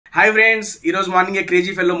Hi friends, ఈ రోజు morning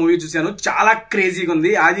CrazyFellow movie చూశాను. చాలా క్రేజీగా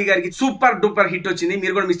ఉంది. ఆది గారికి సూపర్ డూపర్ హిట్ వచ్చింది.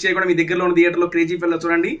 మీరు కూడా మిస్ చేయకుండా మీ దగ్గరలో ఉన్న థియేటర్లో CrazyFellow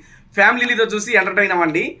చూడండి. ఫ్యామిలీతో చూసి ఎంటర్టైన్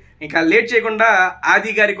అవ్వండి. ఇంకా లేట్ చేయకుండా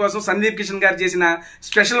ఆది గారి కోసం సందీప్ కిషన్ గారు చేసిన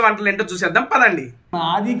స్పెషల్ వంటలు ఏంటో చూసేద్దాం పదండి.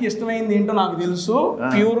 ఆదికి ఇష్టమైంది ఏంటో నాకు తెలుసు.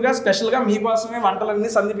 ప్యూర్ గా స్పెషల్ గా మీకోసమే వంటలన్నీ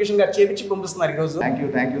సందీప్ కిషన్ గారు చేపించి పంపిస్తున్నారు ఈ రోజు.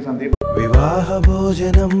 Thank you Sandeep. వివాహ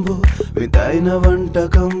భోజనంబు వింతైన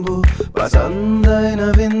వంటకంబు పసందైన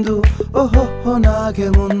విందు ఓహో నాకే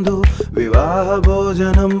ముందు. వివాహ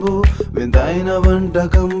భోజనంబు వింతైన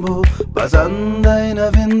వంటకంబు పసందైన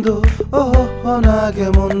విందు ఓహో నాకే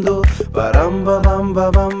ముందు. పరంబ బంబ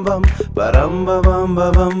బంబం పరంబ బంబ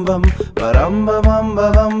బంబం పరంబ బంబ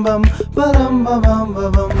బంబం పరంబ బంబ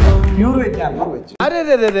బంబం. Pure veg. అరే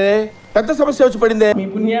పెద్ద సమస్య వచ్చి పడిందే. మీ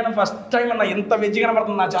పుణ్యాన ఫస్ట్ టైం అన్న ఎంత వెజ్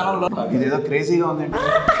కనబడుతుంది నా ఛానల్లో. ఇదేదో క్రేజీగా ఉందండి.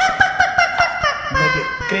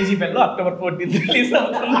 CrazyFellow October 14th రిలీజ్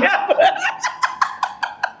అవుతుంది.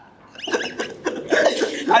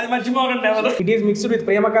 అది మర్చిపోకండి ఎవరు. ఇట్ ఈస్ మిక్స్డ్ విత్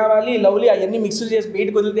ప్రేమ కావాలి లవ్లీ అవన్నీ మిక్స్ చేసి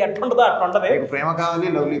బయటకు వదిలితే ఎట్లా ఉంటుందో అట్లా ఉంటుంది. ప్రేమ కావాలి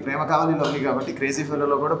లవ్లీ కాబట్టి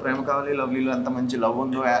CrazyFellowలో కూడా ప్రేమ కావాలి లవ్లీలో ఎంత మంచి లవ్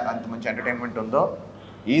ఉందో, అంత మంచి ఎంటర్టైన్మెంట్ ఉందో,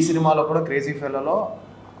 ఈ సినిమాలో కూడా CrazyFellowలో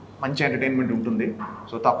మంచి ఎంటర్టైన్మెంట్ ఉంటుంది.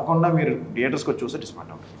 సో తప్పకుండా మీరు థియేటర్స్కి వచ్చి చూస్తే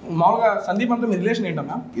డిస్పాయింట్ అవుతుంది. మామూలుగా సందీప్ అంతా మీ రిలేషన్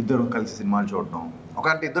ఏంటన్నా? ఇద్దరు కలిసి సినిమాలు చూడడం,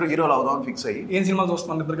 ఒకటి ఇద్దరు హీరోలు అవుదామని ఫిక్స్ అయ్యి. ఏం సినిమాలు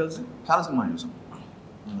చూస్తున్నాం ఇద్దరు కలిసి? చాలా సినిమాలు చూసాం,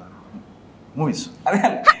 మూవీస్. అదే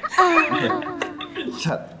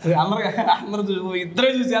అందరూ ఇద్దరే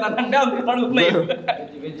చూసారంటే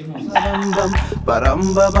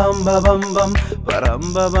పరంబ బంబ బంబం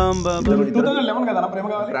పరంబ బంబ. 2011 కదా ప్రేమ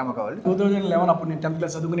కావాలి. 2011 అప్పుడు నేను 10th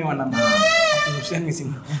క్లాస్ చదువుకునేవాడిని అన్న.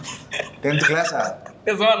 Missing 10th class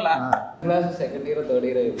second year third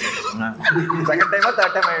year second time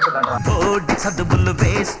third time అయ్యింది. చదువులు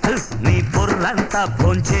వేస్ట్ నీ పొర్లంతా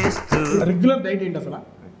భోంచేస్తూ. రెగ్యులర్ డైట్ ఏంటి అసలు?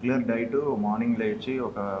 రెగ్యులర్ డైట్ మార్నింగ్ లేచి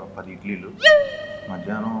ఒక 10 ఇడ్లీలు,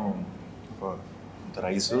 మధ్యాహ్నం ఒక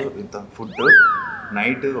రైస్ ఇంత ఫుడ్,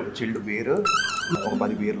 నైట్ ఒక చిల్డ్ బీర్, ఒక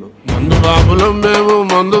 10 బీర్లు. మందు బాబులం మేము,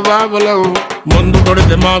 మందు బాబులం, మందు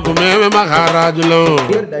కొడితే మాకు మేమే మహారాజులం.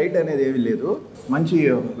 డైట్ అనేది ఏమీ లేదు, మంచి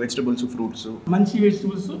వెజిటబుల్స్, ఫ్రూట్స్. మంచి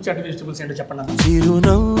వెజిటబుల్స్, చెడ్డ వెజిటబుల్స్ ఏంటో చెప్పండి.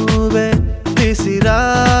 చిరునవ్వే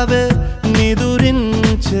విసిరావే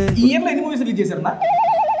నిదురించే. ఈ ఇయర్లో ఎన్ని మూవీస్ రిలీజ్ చేశారన్నా?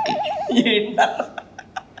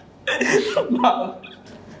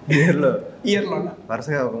 ఇయర్లో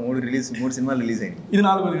వరుసగా ఒక 3 సినిమాలు రిలీజ్ అయింది. ఇది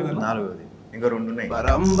 4వది కదా? 4వది. ఇంకా 2 ఉన్నాయి.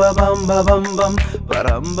 పరంబ బంబ బంబం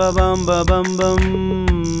పరంబ బంబ బంబం.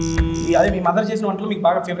 అదే మీ మదర్ చేసిన వంటలు మీకు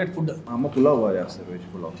బాగా ఫేవరెట్ ఫుడ్? మా అమ్మ పులావ్ బాగా చేస్తారు, వెజ్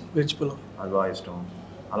పులావ్. అది బాగా ఇష్టం.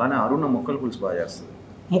 అలానే అరుణ ముక్కల పులుసు బాగా చేస్తుంది.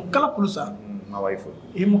 ముక్కల పులుసా? మా వైఫ్.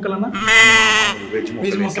 ఏం ముక్కలన్నా? వెజ్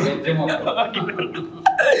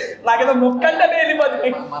నాకేదో ముక్క అంటే వెళ్ళిపోతుంది.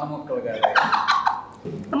 మన ముక్కలు కాదు.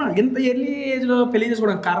 ఎంత ఎర్లీ ఏజ్ లో పెళ్లి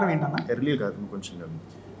చేసుకోవడానికి కారణం ఏంటన్నా? ఎర్లీ కాదు, కొంచెం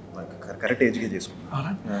కరెక్ట్ ఏజ్గా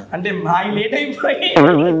చేసుకున్నాం. అంటే ఆయన లేట్ అయిపోయి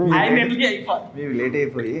ఆయన ఎర్లీ అయిపోయి మేము లేట్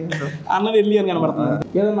అయిపోయి అన్నది ఎర్లీ అని కనబడుతుంది.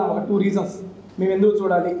 ఏదన్నా ఒక 2 రీజన్స్ మేము ఎందుకు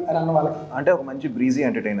చూడాలి అని అన్న వాళ్ళకి. అంటే ఒక మంచి బ్రీజీ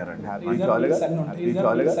ఎంటర్టైనర్ అండి.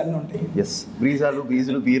 ఎస్, బ్రీజాలు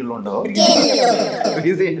బీజులు బీర్లు ఉండవు.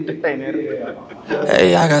 Breezy entertainer. Hey,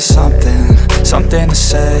 I got something to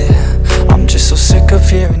say. I'm just so sick of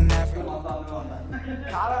hearing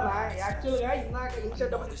యాక్చువల్గా ఇందాక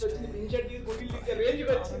ఇన్షర్ట్ డబ్బులు వచ్చింది, ఇన్షర్ట్ గుండెలు రేంజ్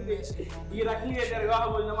వచ్చింది. ఈ రకంగా చేశారు వివాహ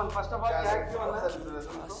భోజనం. మన ఫస్ట్ ఆఫ్ ఆల్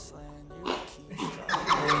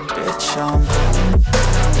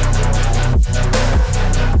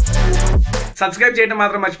సబ్స్క్రైబ్ చేయడం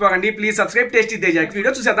మాత్రం మర్చిపోకండి. Please subscribe TastyTeja.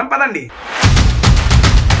 వీడియో చూసేద్దాం పదండి.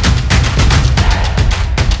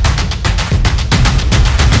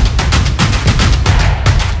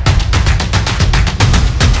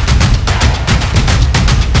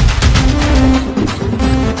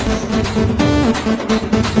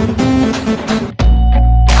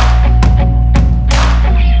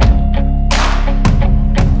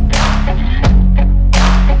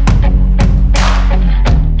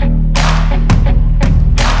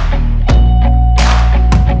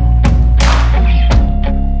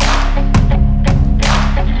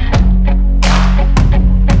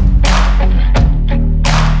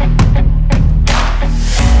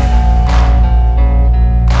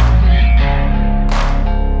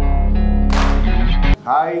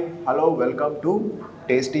 Hi, hello, welcome to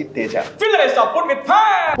TastyTeja. Fill the rest of food with fun.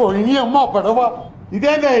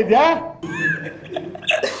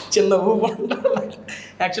 చిన్న ఊపు ఉంటుంది.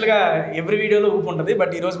 యాక్చువల్గా ఎవ్రీ వీడియోలో ఊపు ఉంటుంది,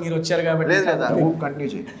 బట్ ఈరోజు మీరు వచ్చారు కాబట్టి కంటిన్యూ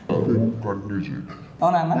చేయి.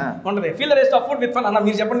 అవునా అన్న? ఉంటుంది. Feel the rest of food with fun. అన్న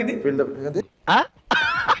మీరు చెప్పండి ఇది.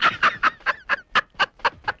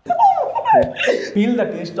 Feel the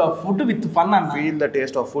taste of food with fun అన్న. Feel the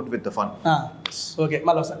taste of food with fun. Okay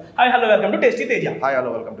మళ్ళీ sir. Hi hello welcome to tasty Teja. Hi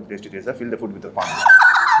hello welcome to tasty Teja. Feel the food with fun.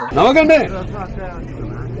 నవ్వకండి,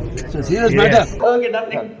 serious matter. Okay done.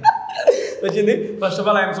 వచ్చింది. First of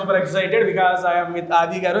all I'm super excited because I'm with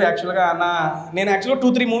ఆది గారు. యాక్చువల్గా అన్న నేను యాక్చువల్గా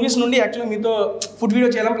 2-3 movies నుండి యాక్చువల్గా మీతో ఫుడ్ వీడియో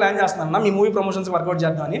చేయాలని ప్లాన్ చేస్తున్నాను అన్న, మీ మూవీ ప్రమోషన్స్ వర్కౌట్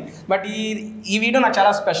చేద్దామని. బట్ ఈ వీడియో నాకు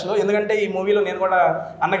చాలా స్పెషల్, ఎందుకంటే ఈ మూవీలో నేను కూడా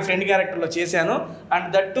అన్నకి ఫ్రెండ్ క్యారెక్టర్లో చేశాను. అండ్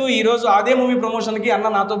దట్టు ఈరోజు అదే మూవీ ప్రమోషన్కి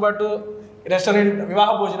అన్న నాతో పాటు రెస్టారెంట్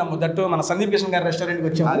వివాహ భోజనము దట్టు మన సందీప్ కిషన్ గారి రెస్టారెంట్కి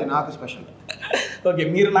వచ్చాము. అది నాకు స్పెషల్. ఓకే,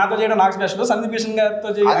 మీరు నాతో చేయడం నాకు స్పెషల్, సందీప్ కిషన్ గారితో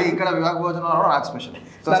అది ఇక్కడ వివాహ భోజనం నాకు స్పెషల్.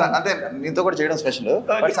 సో అంటే నీతో కూడా చేయడం స్పెషల్.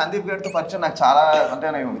 బట్ సందీప్ గారితో పరిచయం నాకు చాలా, అంటే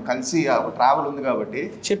నేను కలిసి ట్రావెల్ ఉంది కాబట్టి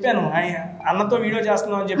చెప్పాను అన్నతో వీడియో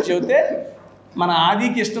చేస్తున్నాం అని చెప్పి చెబితే మన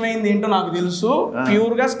ఆదికి ఇష్టమైంది ఏంటో నాకు తెలుసు,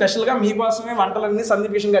 ప్యూర్గా స్పెషల్గా మీకోసమే వంటలన్నీ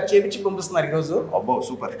సందీప్ కిషన్ గారు చేపించి పంపిస్తున్నారు ఈరోజు. అబ్బో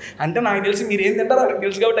సూపర్. అంటే నాకు తెలిసి మీరు ఏం తింటారో నాకు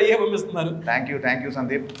తెలుసు కాబట్టి అయ్యే పంపిస్తున్నారు. Thank you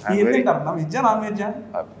Sandeep. ఏం తింటారన్నా, వెజ్జా నాన్ వెజ్జా?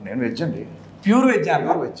 నేను వెజ్ అండి. ప్యూర్ వెజ్ అన్న.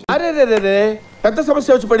 అరే పెద్ద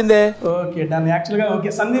సమస్య వచ్చి పడిందే. Okay done. యాక్చువల్గా ఓకే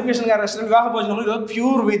సందీప్ కిషన్ గారి రెస్టారెంట్ వివాహ భోజనం ఈరోజు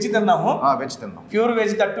ప్యూర్ వెజ్ తిన్నాము. వెజ్ తిన్నాం. Pure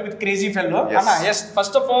veg that with crazy fellow అన్న. ఎస్,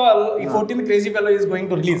 ఫస్ట్ ఆఫ్ ఆల్ ఈ 14th crazy fellow is going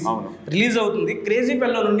to release అవుతుంది. క్రేజీ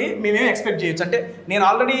ఫెల్లో నుండి మేమేం ఎక్స్పెక్ట్ చేయొచ్చు అంటే, నేను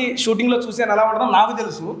ఆల్రెడీ షూటింగ్ లో చూసాను ఎలా ఉంటుందో నాకు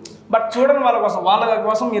తెలుసు, బట్ చూడని వాళ్ళ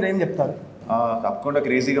కోసం మీరు ఏం చెప్తారు? తప్పకుండా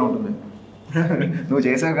క్రేజీగా ఉంటుంది. నువ్వు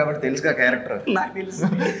చేసావు కాబట్టి తెలుసుగా క్యారెక్టర్. నాకు తెలుసు.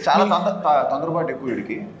 చాలా తొందరపాటు ఎక్కువ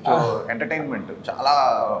వీడికి. సో ఎంటర్టైన్మెంట్ చాలా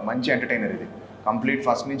మంచి ఎంటర్టైనర్ ఇది. కంప్లీట్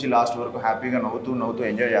ఫస్ట్ నుంచి లాస్ట్ వరకు హ్యాపీగా నవ్వుతూ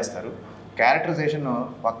ఎంజాయ్ చేస్తారు. క్యారెక్టరైజేషన్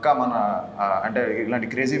పక్కా మన అంటే ఇలాంటి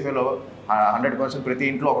క్రేజీ ఫెలో 100% ప్రతి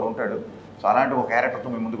ఇంట్లో ఒకడు ఉంటాడు. సో అలాంటి ఒక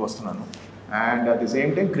క్యారెక్టర్తో మేము ముందుకు వస్తున్నాను. And at the same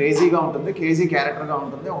time క్రేజీగా ఉంటుంది, క్రేజీ క్యారెక్టర్గా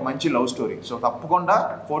ఉంటుంది, ఒక మంచి లవ్ స్టోరీ. సో తప్పకుండా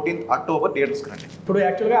 14th అక్టోబర్ థియేటర్స్కి రండి. ఇప్పుడు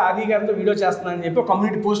యాక్చువల్గా ఆది గారితో వీడియో చేస్తున్నానని చెప్పి ఒక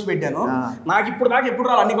కమ్యూనిటీ పోస్ట్ పెట్టాను. నాకు ఇప్పుడు రాలి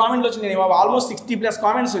అన్ని కామెంట్లు వచ్చినాయి. Almost 60+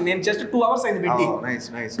 comments. నేను జస్ట్ 2 hours అయింది పెట్టి.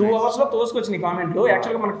 2 hours లో తోసుకొచ్చినాయి కామెంట్లు.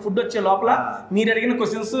 యాక్చువల్గా మనకు ఫుడ్ వచ్చే లోపల మీరు అడిగిన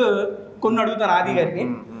క్వశ్చన్స్ కొన్ని అడుగుతాను ఆది గారిని.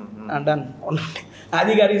 డన్.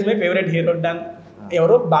 ఆది గారి is my favourite hero. Done.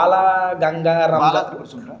 ఎవరు? బాలా గంగారాం.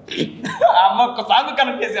 అమ్మ ఒక సాంగ్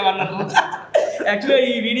కనెక్ట్ చేసేవన్నాను. యాక్చువల్గా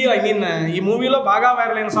ఈ వీడియో ఈ మూవీలో బాగా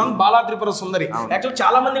వైరల్ అయిన సాంగ్ బాలా త్రిపుర సుందరి. యాక్చువల్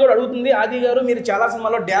చాలా మంది కూడా అడుగుతుంది, ఆది గారు మీరు చాలా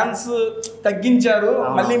సినిమాలో డ్యాన్స్ తగ్గించారు,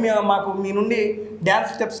 మళ్ళీ మాకు మీ నుండి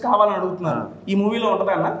డ్యాన్స్ స్టెప్స్ కావాలని అడుగుతున్నారు. ఈ మూవీలో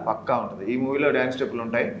ఉంటుందా అన్న? పక్కా ఉంటుంది. ఈ మూవీలో డ్యాన్స్ స్టెప్లు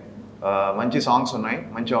ఉంటాయి, మంచి సాంగ్స్ ఉన్నాయి,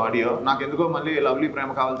 మంచి ఆడియో. నాకు ఎందుకో మళ్ళీ లవ్లీ ప్రేమ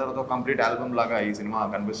కావాలి తర్వాత కంప్లీట్ ఆల్బమ్ లాగా ఈ సినిమా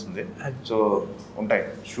కనిపిస్తుంది. సో ఉంటాయి,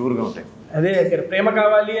 షూర్గా ఉంటాయి. అదే ప్రేమ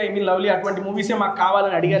కావాలి లవ్లీ అటువంటి మూవీసే మాకు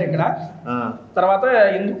కావాలని అడిగారు ఇక్కడ. తర్వాత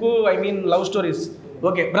ఎందుకు లవ్ స్టోరీస్.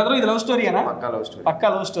 ఓకే బ్రదర్, ఇది లవ్ స్టోరీ అనా? పక్కా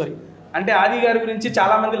లవ్ స్టోరీ. అంటే ఆది గారి గురించి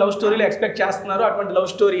చాలా మంది లవ్ స్టోరీలు ఎక్స్పెక్ట్ చేస్తున్నారు. అటువంటి love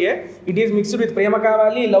స్టోరీయే. It is mixed with ప్రేమ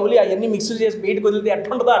కావాలి లవ్లీ, అవన్నీ మిక్స్ చేసి బయటకు వదిలితే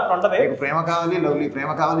ఎట్లా ఉంటుందో అట్లా ఉంటుంది. ప్రేమ కావాలి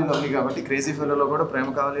లవ్లీ కాబట్టి క్రేజీ ఫెలోలో కూడా ప్రేమ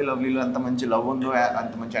కావాలి లవ్లీలో ఎంత మంచి లవ్ ఉందో,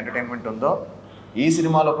 అంత మంచి ఎంటర్టైన్మెంట్ ఉందో, ఈ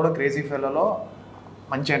సినిమాలో కూడా క్రేజీ ఫెలోలో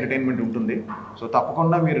మంచి ఎంటర్టైన్మెంట్ ఉంటుంది. సో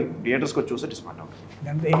తప్పకుండా మీరు థియేటర్స్కి వచ్చి చూస్తే డిస్పాయింట్ అవుతుంది.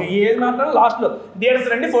 అంతే. ఏది మాత్రం లాస్ట్లో థియేటర్స్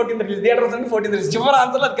రండి 14th రిలీజ్, థియేటర్స్ రండి 14th రిలీజ్. చివరి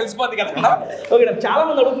ఆన్సర్లో అది కలిసిపోద్ది కదా. ఓకే, చాలా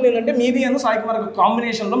మంది అడుగుతుంది ఏంటంటే మీది అను సాయి కుమార్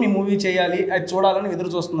కాంబినేషన్లో మీ మూవీ చేయాలి, అది చూడాలని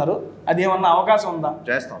ఎదురు చూస్తున్నారు. అది ఏమన్నా అవకాశం ఉందా?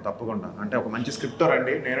 చేస్తాం తప్పకుండా. అంటే ఒక మంచి స్క్రిప్ట్తో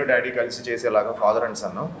రండి, నేను డాడీ కలిసి చేసేలాగా ఫాదర్ అండ్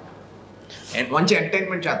సన్ మంచి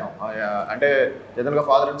ఎంటర్టైన్మెంట్ చేద్దాం. అంటే జనరల్గా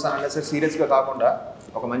ఫాదర్ అండ్ సన్ అంటే సీరియస్గా కాకుండా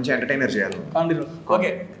ఒక మంచి ఎంటర్టైనర్ చేయాలి. ఓకే,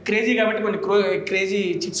 క్రేజీ కాబట్టి కొన్ని క్రేజీ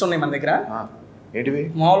చిట్స్ ఉన్నాయి మన దగ్గర. ఏంటివి?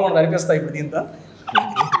 మామూలుగా అనిపిస్తాయి ఇప్పుడు దీంతో.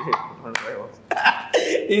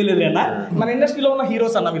 ఏం లేదు అన్న, మన ఇండస్ట్రీలో ఉన్న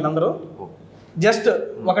హీరోస్ అన్న వీళ్ళందరూ జస్ట్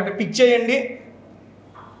ఒకటి పిక్ చేయండి,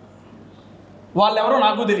 వాళ్ళెవరో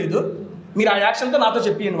నాకు తెలియదు, మీరు ఆ యాక్షన్తో నాతో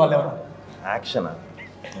చెప్పియండి వాళ్ళెవరో. యాక్షన్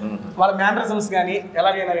వాళ్ళ మ్యానరిజమ్స్ కానీ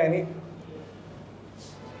ఎలాగైనా కానీ.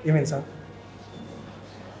 ఏమైంది సార్?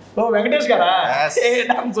 ఓ వెంకటేష్ గారా?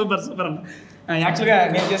 సూపర్ అన్న. యాక్చువల్గా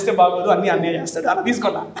నేను చేస్తే బాగోదు, అన్నీ అన్నయ్య చేస్తాడు, అలా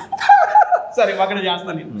తీసుకోండి. సరే ఒకటే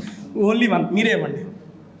చేస్తాను నేను, ఓన్లీ వన్ మీరే ఇవ్వండి.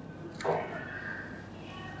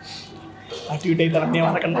 అటు ఇటు అవుతారు అన్నీ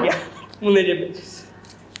అనకండి, ముందే చెప్పి.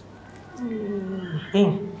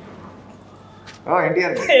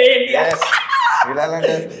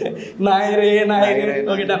 నాయరే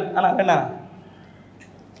ఓకే డన్ అన్న. రండి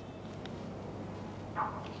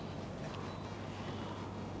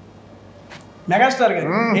మెగాస్టార్ గారు.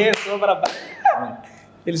 ఏ సూపర్ అబ్బా,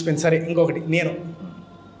 తెలిసిపోయింది. సరే ఇంకొకటి నేను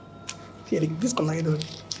తీసుకున్నా, ఇది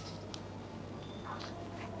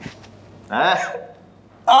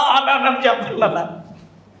చెప్పండి.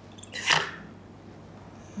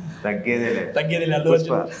 తగ్గేది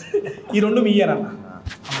ఈ రెండు మీయేనన్న.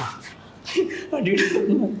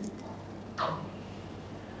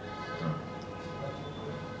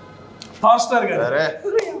 పవర్ స్టార్ గారు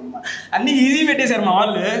అన్ని ఈజీ పెట్టేశారు మా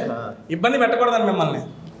వాళ్ళు, ఇబ్బంది పెట్టకూడదని మిమ్మల్ని.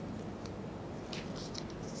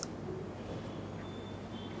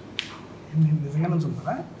 నిజంగా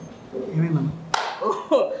చూస్తారా ఏమైందన్నా?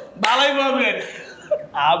 బాలయ్య బాబు గారు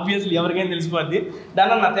ఆబ్వియస్లీ ఎవరికైనా తెలిసిపోద్ది.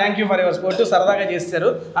 దాని అన్న thank you for your support, సరదాగా చేస్తారు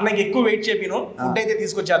అన్నకి ఎక్కువ వెయిట్ చెప్పిను. ఫుడ్ అయితే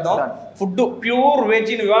తీసుకొచ్చేద్దాం. ఫుడ్ ప్యూర్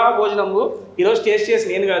వెజ్ వివాహ భోజనంబు. ఈరోజు టేస్ట్ చేసి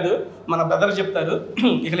నేను కాదు మన బ్రదర్ చెప్తారు.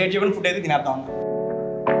 ఇక లేట్ చేయకుండా ఫుడ్ అయితే తినేద్దాం అన్న.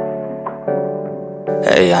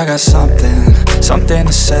 Hey, I got something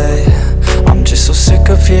to say. I'm just so sick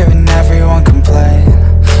of hearing everyone complain.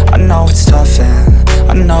 I know it's tough and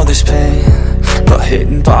I know there's pain, but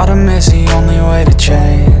hitting bottom is the only way to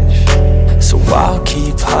change. So I'll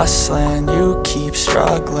keep hustling, you keep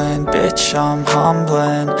struggling. Bitch, I'm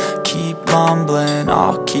humbling, keep mumbling.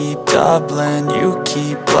 I'll keep doubling, you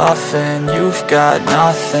keep bluffing. You've got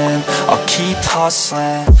nothing, I'll keep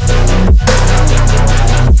hustling.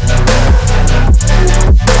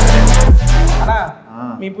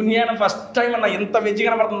 Me పుణ్యాన first time అన్న ఎంత veg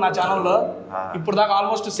కనబడుతుంది నా ఛానల్లో. ఇప్పుడు దాకా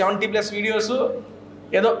almost 70+ videos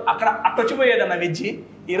ఏదో అక్కడ అట్టొచ్చిపోయేది అన్న వెజ్.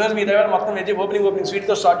 ఈరోజు మీ దగ్గర మొత్తం వెజ్ ఓపెనింగ్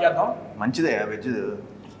స్వీట్తో స్టార్ట్ చేద్దాం. మంచిదే వెజ్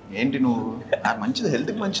ఏంటి నువ్వు, మంచిది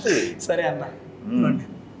హెల్త్కి మంచిది. సరే అన్న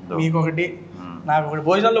మీకు ఒకటి నాకు ఒకటి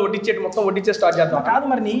భోజనాల్లో వడ్డించేటి మొత్తం వడ్డించే స్టార్ట్ చేద్దాం. కాదు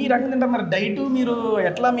మరి నీ రకం తింటారు మరి డైట్ మీరు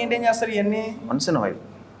ఎట్లా మెయింటైన్ చేస్తారు ఇవన్నీ? మనసిన వైపు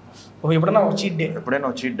ఎప్పుడైనా ఒక చీట్ డే, ఎప్పుడైనా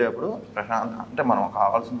ఒక చీట్ డే అప్పుడు ప్రశాంత్ అంటే మనం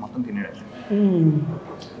కావాల్సిన మొత్తం తినేడే.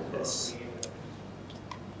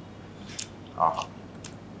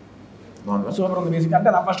 సూపర్ ఉంది బేసిక్. అంటే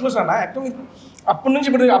నా ఫస్ట్ క్వశ్చన్ అన్న యాక్చువల్లీ అప్పటి నుంచి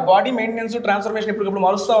ఇప్పుడు ఆ బాడీ మెయింటెనెన్స్ ట్రాన్స్ఫర్మేషన్ ఇప్పుడు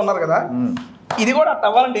మరుస్తూ ఉన్నారు కదా, ఇది కూడా అట్లా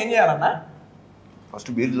అవ్వాలంటే ఏం చేయాలన్నా?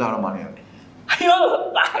 ఫస్ట్ బీర్లు తాగడం మానేయాలి. అయ్యో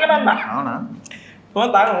తాగడన్నా? అవునా?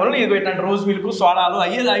 తాగడం ఇది పెట్టండి రోజు మిల్క్ సోడాలు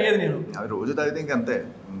అయ్యేది నేను. అవి రోజు తాగితే ఇంకంతే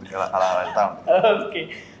అలా వెళ్తా ఉంటాను. ఓకే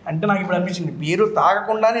అంటే నాకు ఇప్పుడు అనిపించింది బీరు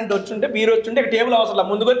తాగకుండా నేను వచ్చుంటే బీరు వచ్చుంటే టేబుల్ అవసరం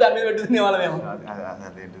ముందుకు దాని మీద పెట్టి తినే వాళ్ళమేమో.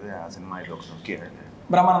 అదేంటిది ఆ సినిమా అయితే ఒకటి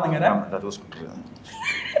బ్రహ్మానందం గారా చూసుకుంటారు కదా.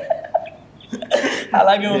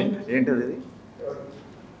 అలాగే ఏంటిది ఇది?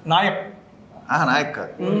 నాయక్. నాయక్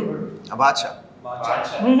కాదు, బాద్షా.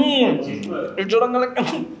 చూడంగా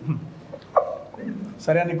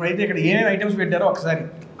సరే అండి. ఇప్పుడైతే ఇక్కడ ఏమేమి ఐటమ్స్ పెట్టారో ఒకసారి.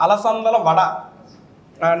 అలసందల వడ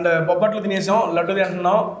అండ్ బొబ్బట్లు తినేసాం, లడ్డు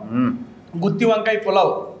తింటున్నాం, గుత్తి వంకాయ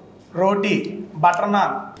పులావ్, రోటీ, బటర్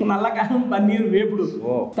నాన్, నల్లకారం పన్నీర్ వేపుడు,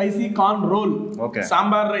 spicy corn role,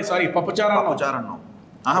 sambar rice, sorry పప్పుచారు అన్నం,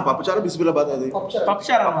 పప్పుచారు బిస్బిలాబాద్, అది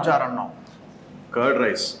పప్పుచారు అన్నం, కర్డ్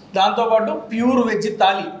రైస్, దాంతోపాటు pure veg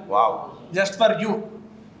thali. Wow, just for you.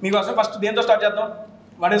 మీకోసం ఫస్ట్ దేంతో స్టార్ట్ చేద్దాం?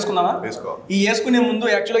 వడేసుకుందామా? ఈ వేసుకునే ముందు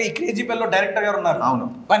యాక్చువల్గా ఈ క్రేజీ ఫెల్లో డైరెక్టర్ గారు ఉన్నారు. అవును,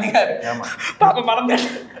 పని గారు. పాప మనం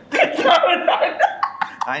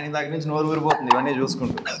ఆయన దగ్గర నుంచి నోరు ఊరిపోతుంది ఇవన్నీ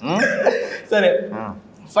చూసుకుంటూ. సరే,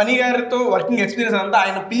 ఫనీ గారితో వర్కింగ్ ఎక్స్పీరియన్స్ అంతా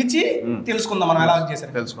ఆయన పిలిచి తెలుసుకుందాం మనం ఎలా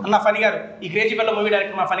చేశారు. అన్న ఫనీ గారు, ఈ క్రేజీ ఫెల్లో మూవీ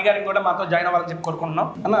డైరెక్టర్ మా ఫనీ గారికి కూడా మాతో జాయిన్ అవ్వాలని చెప్పి కోరుకుంటున్నాం.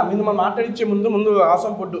 అన్న మీరు మనం మాట్లాడించే ముందు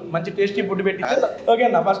ఆసం ఫుడ్, మంచి టేస్టీ ఫుడ్ పెట్టి. ఓకే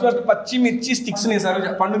అన్న, ఫస్ట్ పచ్చిమిర్చి స్టిక్స్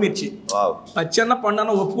వేసారు, పండు మిర్చి. పచ్చి అన్న పండు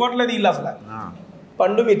అన్న ఒప్పుకోవట్లేదు వీళ్ళు అసలు.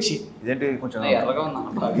 పండు మిర్చి ఇదేంటి కొంచెం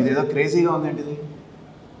ఇదేదో క్రేజీగా ఉంది ఏంటిది?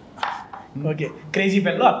 Okay, crazy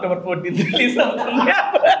fellow October 14 release అవుతుంది.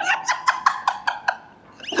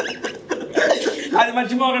 అది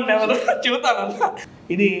మర్చిపోకండి ఎవరు, చెబుతానన్న.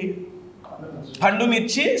 ఇది పండు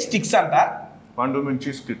మిర్చి స్టిక్స్ అంట. పండు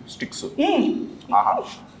మిర్చి స్టిక్స్. ఆహా,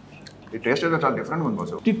 ఈ టేస్ట్ అయితే చాలా డిఫరెంట్ ఉంది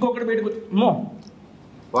బాసు. స్టిక్ ఒకటి పెట్టుకో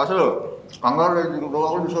బాసు, కంగారు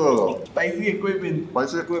స్పైసీ ఎక్కువైపోయింది.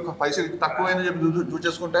 స్పైసీ తక్కువైందని చెప్పి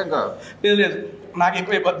చూసేసుకుంటే ఇంకా లేదు నాకు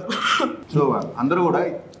ఎక్కువైపోద్ది. సో అందరూ కూడా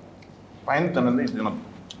పైన తినండి, తినదు.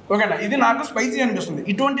 ఓకేనా, ఇది నాకు స్పైసీ అనిపిస్తుంది.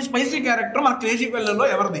 ఇటువంటి స్పైసీ క్యారెక్టర్ మన క్రేజీ ఫెల్లో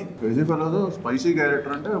ఎవరిది? క్రేజీ ఫెల్లో స్పైసీ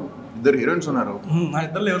క్యారెక్టర్ అంటే ఇద్దరు హీరోయిన్స్ ఉన్నారు. నా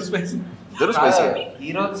ఇద్దరు ఎవరు స్పైసీ? ఇద్దరు స్పైసీ.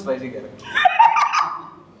 హీరోది spicy character.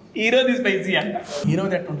 హీరోది స్పైసీ అంట.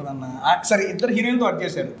 హీరోది ఎట్టుంటుంది అన్న? సరే, ఇద్దరు హీరోయిన్తో వర్క్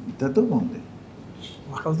చేశారు. ఇద్దరితో బాగుంది.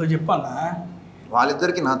 ఒకరితో చెప్పన్నా,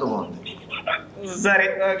 వాళ్ళిద్దరికి నాతో బాగుంది. సరే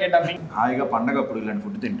ఓకే. హాయిగా పండగ అప్పుడు ఇలాంటి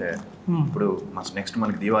ఫుడ్ తింటే, ఇప్పుడు నెక్స్ట్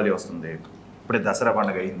మనకి దీవాళీ వస్తుంది, ఇప్పుడే దసరా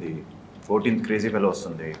పండుగ అయింది, 14th క్రేజీ ఫెలో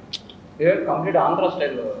వస్తుంది. కంప్లీట్ ఆంధ్ర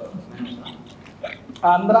స్టైల్లో,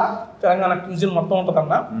 ఆంధ్ర తెలంగాణ క్యూజిన్ మొత్తం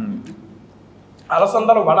ఉంటుందన్న.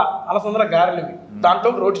 అలసందల వడ, అలసందల గారెలు,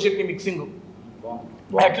 దాంట్లో రోటి చట్నీ మిక్సింగ్.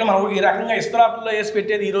 యాక్చువల్లీ మనం ఈ రకంగా ఇస్తరాకుల్లో వేసి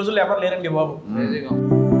పెట్టేది ఈ రోజుల్లో ఎవరు లేరండి బాబు.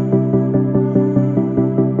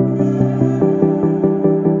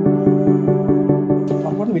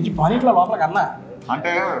 వెజ్ పానీట్లో లోపలికి అన్నా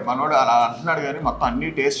అంటే మనోడు అలా అంటున్నాడు కానీ మొత్తం అన్ని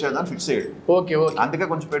టేస్ట్ చేద్దాం ఫిక్స్ అయ్యాడు. ఓకే ఓకే, అందుకే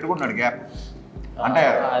కొంచెం పెట్టుకున్నాడు గ్యాప్. అంటే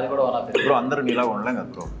అది కూడా బ్రో అందరూ నీలా ఉండలేం కదా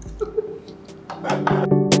బ్రో.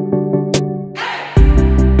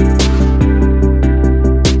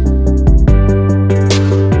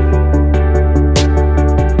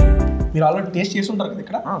 మీరు ఆల్రెడీ టేస్ట్ చేసి ఉంటారు కదా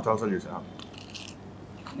ఇక్కడ? చాలాసార్లు చేసా.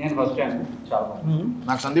 నేను ఫస్ట్ టైం చాలా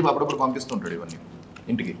నాకు సందీప్ అప్పుడప్పుడు పంపిస్తుంటాడు ఇవన్నీ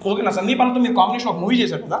ఇంటికి. ఓకే, నా సందీప్ అంతా మీరు కాంబినేషన్ ఒక మూవీ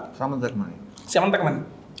చేశారు కదా, సెమంతకమని.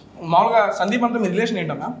 మామూలుగా సందీప్ అంతా మీ రిలేషన్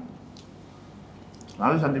ఏంటన్నా?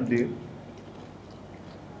 నాది సందీప్ది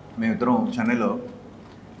మేమిద్దరం చెన్నైలో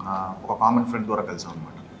ఒక కామన్ ఫ్రెండ్ ద్వారా కలిసాం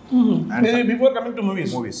అనమాట. బిఫోర్ కమింగ్ టు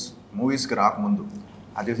మూవీస్కి రాకముందు.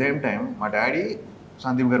 అట్ ది సేమ్ టైం మా డాడీ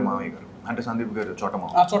సందీప్ గారు మామయ్య గారు, అంటే సందీప్ గారు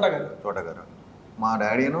చోటా గారు. మా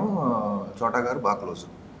డాడీను చోటా గారు బాగా క్లోజ్.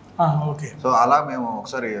 ఓకే. సో అలా మేము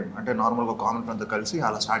ఒకసారి అంటే నార్మల్గా కామన్ ఫ్రెండ్తో కలిసి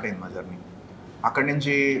అలా స్టార్ట్ అయింది మా జర్నీ. అక్కడి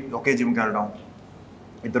నుంచి ఒకే జిమ్కి వెళ్ళడం,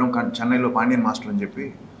 ఇద్దరం చెన్నైలో పాండ్యన్ మాస్టర్ అని చెప్పి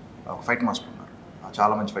ఒక ఫైట్ మాస్టర్ ఉన్నారు,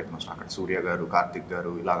 చాలా మంచి ఫైట్ మాస్టర్. అక్కడ సూర్య గారు, కార్తిక్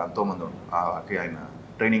గారు ఇలాగ ఎంతోమంది ఆయన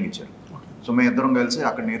ట్రైనింగ్ ఇచ్చారు. సో మేము ఇద్దరం కలిసి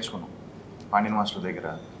అక్కడ నేర్చుకున్నాం పాండ్యన్ మాస్టర్ దగ్గర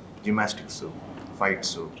జిమ్నాస్టిక్స్,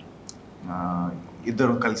 ఫైట్స్,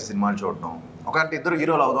 ఇద్దరు కలిసి సినిమాలు చూడడం. ఒకటి ఇద్దరు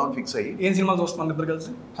హీరోలు అవుదామని ఫిక్స్ అయ్యి. ఏం సినిమాలు చూస్తున్నాం ఇద్దరు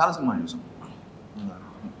కలిసి? చాలా సినిమాలు చూసాం,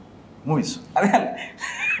 మూవీస్. అదే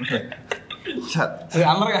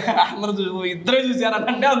అందరూ ఇద్దరే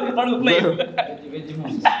చూసారంటే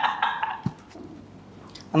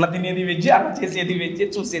అన్న తినేది వెజ్, అన్న చేసేది వెజ్,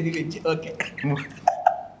 చూసేది వెజ్. ఓకే.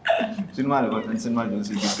 సినిమాలు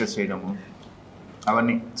చూసి డిస్కస్ చేయడము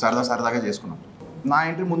అవన్నీ సరదాగా చేసుకున్నాం. నా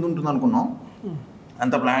ఎంట్రీ ముందు ఉంటుంది అనుకున్నాం,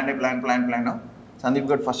 అంత ప్లాన్. సందీప్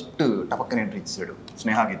గారు ఫస్ట్ టపక్కన ఎంట్రీ ఇచ్చాడు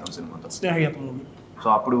స్నేహగీతం సినిమాతో. సో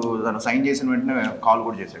అప్పుడు తను సైన్ చేసిన వెంటనే కాల్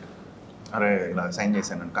కూడా చేశాడు, అరే ఇలా సైన్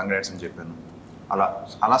చేశాను, కంగ్రాట్స్ అని చెప్పాను.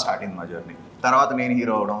 అలా స్టార్ట్ అయింది మా జర్నీ. తర్వాత నేను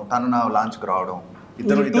హీరో అవడం, తను నా లాంచ్కి రావడం.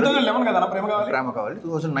 ఇద్దరు 2011 కదా ప్రేమ కావాలి.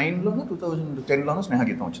 2009లోనూ 2010లోనూ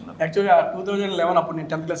స్నేహగీతం వచ్చింది. యాక్చువల్గా 2011 అప్పుడు నేను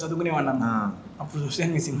 10th క్లాస్ చదువుకునేవాడిని. అప్పుడు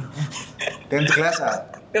చూసాను మీ సినిమా. 10th క్లాసా?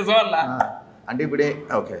 అంటే ఇప్పుడే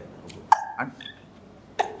ఓకే.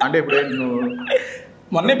 అంటే ఇప్పుడే నువ్వు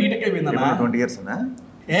మొన్నే బీటెక్ అయిపోయిందన్నా. 20 years అన్నా?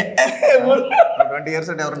 20 years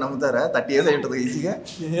అంటే ఎవరు నమ్ముతారా? 30 years ఉంటుంది ఈజీగా.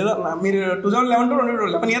 ఏదో మీరు 2011 to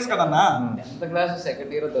 11 years కదన్నా. 10th class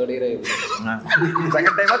second year third year అయిపోయింది.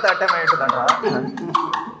 సెకండ్ టైమా థర్డ్ టైం అయ్యింటుందంట.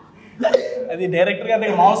 అది డైరెక్టర్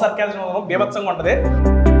గారి మామూలు సర్కాజం బీభత్సంగా ఉంటుంది.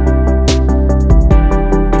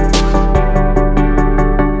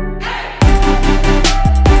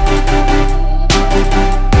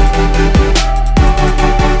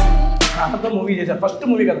 మూవీ చేశారు, ఫస్ట్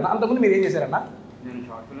మూవీ కదా. అంతకుముందు మీరు ఏం చేశారన్నా? నేను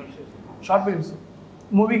షార్ట్ ఫిల్మ్స్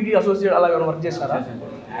మూవీకి అసోసియేట్ అలా ఏమైనా వర్క్ చేస్తారా?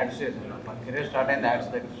 యాడ్స్ చేశాను. కెరీర్ స్టార్ట్ అయింది యాడ్స్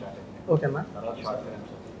దగ్గర స్టార్ట్ అయింది. ఓకేనా. తర్వాత షార్ట్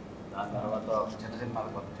ఫిల్మ్స్, దాని తర్వాత చిన్న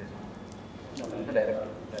సినిమాలకు వర్క్ చేశాను.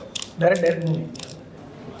 Direct movie.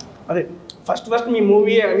 అదే ఫస్ట్ మీ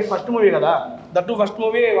మూవీ, ఫస్ట్ మూవీ కదా. That first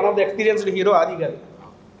movie one of the experienced hero ఆది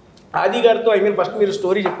గారితో ఫస్ట్ మీరు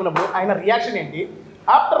స్టోరీ చెప్పుకున్నప్పుడు ఆయన రియాక్షన్ ఏంటి?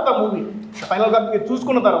 ఆఫ్టర్ ద మూవీ ఫైనల్గా మీరు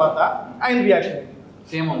చూసుకున్న తర్వాత ఆయన రియాక్షన్ ఏంటి?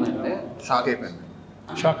 సేమ్ ఉందండి. షాక్ అయిపోయింది.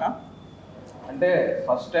 షాకా? అంటే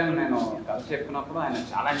ఫస్ట్ టైం నేను కలిసి చెప్పినప్పుడు ఆయన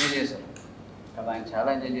చాలా ఎంజాయ్ చేశారు కదా. ఆయన చాలా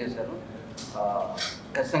ఎంజాయ్ చేశారు.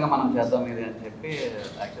 ఖచ్చితంగా మనం చేద్దాం ఇది అని చెప్పి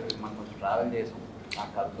యాక్చువల్లీ మనం కొంచెం ట్రావెల్ చేసాం ఆ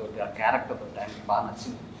కథతో, ఆ క్యారెక్టర్తో. ఆయనకి బాగా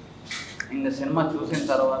నచ్చింది. ఇంకా సినిమా చూసిన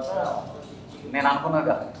తర్వాత నేను అనుకున్నా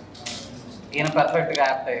కదా ఈయన పర్ఫెక్ట్గా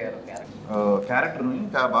యాక్ట్ అయ్యారు క్యారెక్టర్ని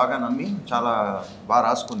బాగా నమ్మి చాలా బాగా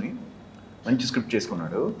రాసుకుని మంచి స్క్రిప్ట్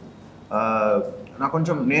చేసుకున్నాడు. నాకు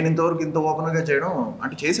కొంచెం నేను ఇంతవరకు ఇంత ఓపెన్గా చేయడం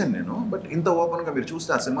అంటే చేశాను నేను, బట్ ఇంత ఓపెన్గా మీరు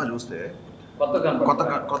చూస్తే ఆ సినిమా చూస్తే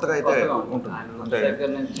కొత్తగా అయితే ఉంటుంది.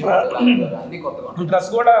 డ్రెస్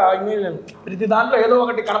కూడా ప్రతి దాంట్లో ఏదో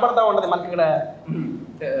ఒకటి కనపడతా ఉండదు మనకి. ఇక్కడ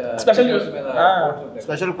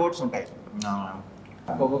స్పెషల్ కోట్స్ ఉంటాయి.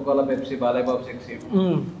 కోకోకోలా, పెప్సీ, బాలేబాబు సెక్సీ,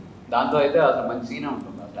 దాంతో అయితే అసలు మంచి సీనే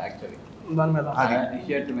ఉంటుంది అసలు. యాక్చువల్లీ దాని మీద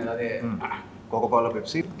టీషర్ట్ మీద అదే కోకోకోలా,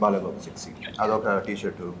 పెప్సీ, బాలేబాబు సెక్సీ అదొక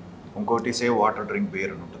టీషర్ట్. ఇంకోటి సేవ్ వాటర్ డ్రింక్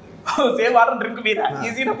బీర్ అని ఉంటుంది. Save water drink beer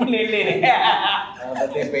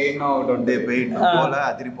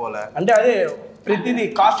అదిరిపోలా. అంటే అదే ప్రతిదీ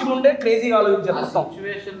కాస్ట్యూమ్ ఉండే క్రేజీగా ఆలోచించారు.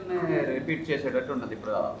 సిచ్యువేషన్ రిపీట్ చేసేటట్టు ఉంటుంది.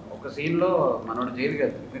 ఇప్పుడు ఒక సీన్ లో మనోడు జైలుకి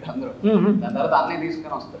వెళ్తారు మీరు అందరూ, దాని తర్వాత అన్నీ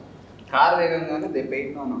తీసుకొని వస్తారు. కార్ వేగంగానే దే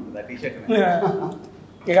పెయిన్ అని ఉంటుంది ఆ టీషర్ట్ మీద.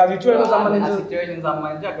 సిచ్యువేషన్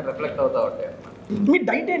సంబంధించి అక్కడ రిఫ్లెక్ట్ అవుతా ఉంటాయి. మీ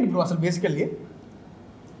డైట్ ఏంటి బ్రో అసలు? Basically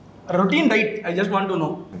routine diet I just want to know.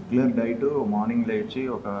 Regular diet morning లేచి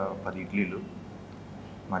ఒక 10 ఇడ్లీలు,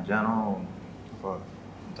 మధ్యాహ్నం ఒక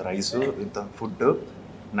రైస్, ఇంత ఫుడ్,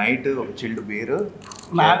 నైట్ ఒక చిల్డ్ బీర్,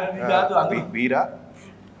 బీరా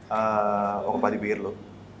ఒక 10 బీర్లు.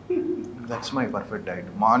 That's my perfect diet.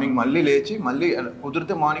 Morning మళ్ళీ లేచి మళ్ళీ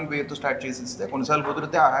కుదిరితే మార్నింగ్ బీర్తో స్టార్ట్ చేసిస్తే, కొన్నిసార్లు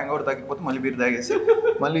కుదిరితే ఆ హ్యాంగ్ అవుట్ తగ్గిపోతే మళ్ళీ బీర్ తాగేసి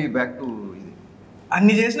మళ్ళీ బ్యాక్ టు ఇది.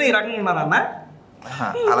 అన్ని చేసినా ఈ రకంగా ఉన్నారన్న?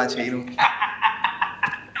 అలా చేయను.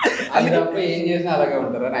 అది తప్ప ఏం చేసినా అలాగే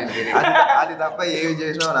ఉంటారు. అది తప్ప ఏమి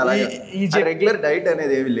చేసినా అలాగే. రెగ్యులర్ డైట్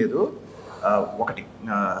అనేది ఏమి లేదు. ఒకటి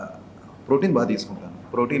ప్రోటీన్ బాగా తీసుకుంటాను.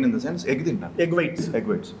 Protein in the sense egg తింటాను. ఎగ్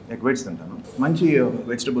వైట్స్ తింటాను. మంచి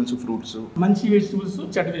వెజిటబుల్స్, ఫ్రూట్స్. మంచి వెజిటబుల్స్,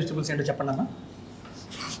 చెడ్డ వెజిటబుల్స్ ఏంటో చెప్పండి అన్న.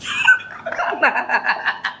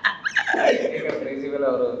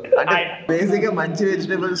 అంటే బేసిక్ గా మంచి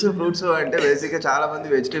వెజిటేబుల్స్, ఫ్రూట్స్ అంటే బేసిక్ గా చాలా మంది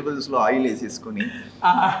వెజిటేబుల్స్ లో ఆయిల్ వేసేసుకుని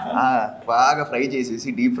బాగా ఫ్రై చేసేసి,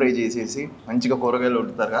 డీప్ ఫ్రై చేసేసి మంచిగా కూరగాయలు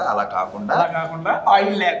వండుతారు కదా, అలా కాకుండా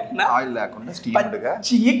ఆయిల్ లేకుండా స్టీమ్డ్ గా,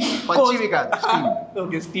 పచ్చివి కాదు,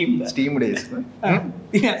 స్టీమ్డ్ వేసుకుని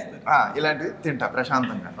ఇలాంటివి తింటా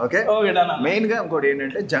ప్రశాంతంగా. ఓకే, మెయిన్ గా ఇంకోటి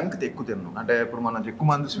ఏంటంటే జంక్ ఎక్కువ తిన్నాం. అంటే ఇప్పుడు మనం ఎక్కువ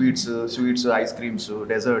మంది స్వీట్స్, ఐస్ క్రీమ్స్,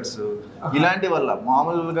 డెజర్ట్స్ ఇలాంటి వల్ల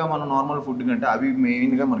మామూలుగా మనం నార్మల్ ఫుడ్ కంటే అవి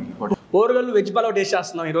మెయిన్ గా మనకి ఓరుగల్లు వెజ్ పలావ్ టేస్ట్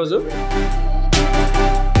చేస్తున్నాం ఈరోజు.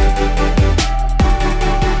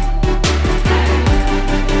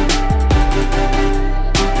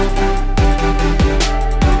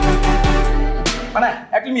 మన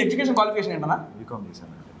యాక్చువల్లీ మీ ఎడ్యుకేషన్ క్వాలిఫికేషన్ ఏంటన్నా? బీకామ్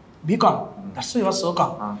చేశాను. BCom, that's your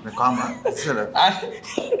సోకామ్.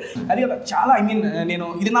 అది కదా చాలా, నేను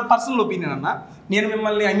ఇది నా పర్సనల్ ఒపీనియన్ అన్న. నేను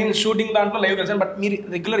మిమ్మల్ని షూటింగ్ దాంట్లో లైవ్ కలిసాను, బట్ మీరు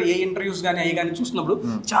రెగ్యులర్ ఏ ఇంటర్వ్యూస్ కానీ అవి కానీ చూసినప్పుడు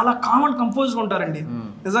చాలా కామ్ అండ్ కంపోజ్గా ఉంటారండి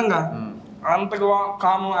నిజంగా. అంతగా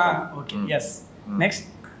కామ్. ఓకే, ఎస్, నెక్స్ట్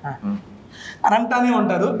అని అంటానే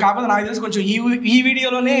ఉంటారు. కాకపోతే నాకు తెలిసి కొంచెం ఈ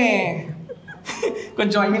వీడియోలోనే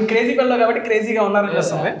కొంచెం క్రేజీ పల్లో కాబట్టి క్రేజీగా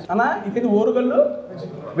ఉన్నారనిపిస్తుంది అన్న. ఇది ఓరుగల్లు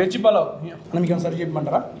వెజ్ పలావ్ అన్న. మీకు ఒకసారి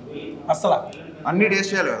చెప్పమంటారా? అస్సలు అన్ని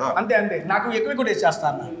టేస్ట్ చేయాలి కదా. అంతే, నాకు ఎక్కువ టేస్ట్ చేస్తా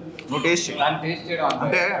అన్న. నువ్వు టేస్ట్ చేయడం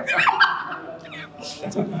అంటే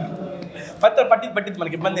పట్టింది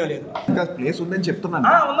మనకి ఇబ్బంది ఏం లేదు. ఇంకా ప్లేస్ ఉందని చెప్తున్నాను.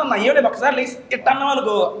 ఉందన్న, ఏమి ఒకసారి ఎట్టన్నా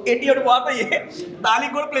వాళ్ళకు 88 పోతాయి,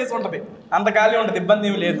 దానికి కూడా ప్లేస్ ఉంటుంది, అంత ఖాళీ ఉంటుంది, ఇబ్బంది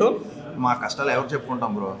ఏమి లేదు. మా కష్టాలు ఎవరు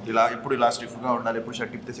చెప్పుకుంటాం బ్రో? ఇలా స్టిఫ్ గా ఉండాలి, ఇప్పుడు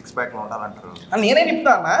షర్ట్ ఇప్పితే 6 ప్యాక్ లో ఉండాలంటారు. నేనే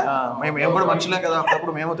చెప్తా అన్న, మేము కూడా మనుషులే కదా,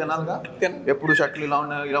 అప్పుడు మేము తినాలిగా. ఎప్పుడు షర్ట్లు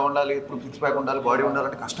ఇలా ఉండాలి, ఇప్పుడు 6 ప్యాక్ ఉండాలి, బాడీ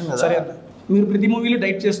ఉండాలంటే కష్టం కదా. సరే అన్న, మీరు ప్రతి మూవీలో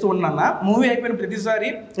డైట్ చేస్తూ ఉన్నా, మూవీ అయిపోయిన ప్రతిసారి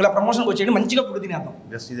ఇలా ప్రమోషన్కి వచ్చేయండి, మంచిగా ఫుడ్ తినేద్దాం.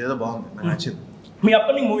 జస్ట్ ఇదేదో బాగుంది, నాకు నచ్చింది. మీ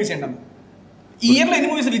అప్కమింగ్ మూవీస్ ఏంటన్నా? ఈ ఇయర్లో ఎన్ని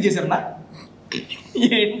మూవీస్ రిలీజ్ చేశారన్నా?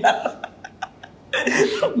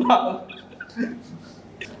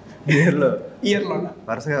 ఇయర్లో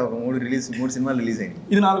వరుసగా ఒక 3 సినిమాలు రిలీజ్ అయ్యాయి.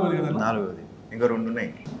 ఇది 4వది కదా? 4వది, ఇంకా 2 ఉన్నాయి.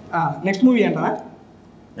 నెక్స్ట్ మూవీ ఏంటన్నా?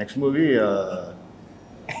 నెక్స్ట్ మూవీ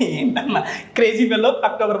ఏంటన్నా? క్రేజీ ఫెల్లో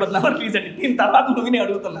October 14 రిలీజ్ అండి. దీని తర్వాత మూవీని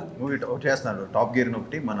అడుగుతున్నా. మూవీ ఒకటి చేస్తున్నాడు, టాప్ గేర్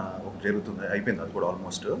ఒకటి ఒకటి జరుగుతుంది, అయిపోయింది అది కూడా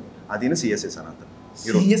ఆల్మోస్ట్. అది CSI Sanatan.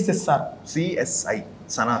 CSI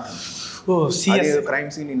Sanatan. Crime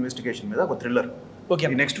scene investigation మీద ఒక thriller. Okay,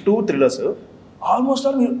 next 2 thrillers. Almost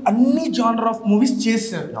all మీరు అన్ని జానర్ ఆఫ్ మూవీస్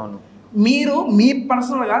చేశారు. అవును. మీరు మీ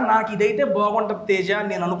పర్సనల్గా నాకు ఇదైతే బాగుంటుంది తేజ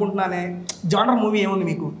నేను అనుకుంటున్నానే జానర్ మూవీ ఏముంది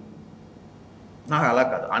మీకు? నాకు అలా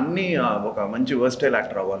కాదు, అన్ని ఒక మంచి వర్స్టైల్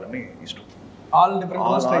యాక్టర్ అవ్వాలని ఇష్టం. All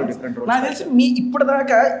different roles. నాకు తెలిసి మీ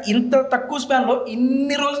ఇప్పటిదాకా ఇంత తక్కువ స్పాన్ లో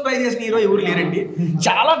ఇన్ని రోల్స్ ట్రై చేసిన హీరో ఎవరు లేరండి.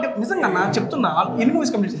 చాలా నిజంగా అన్న చెప్తున్నా. ఎన్ని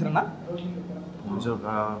మూవీస్ కంప్లీట్ చేశారన్నా?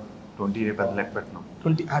 20 పెద్ద లెక్క పెట్టినాం.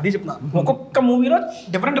 20. అదే చెప్తున్నా, ఒక్కొక్క మూవీలో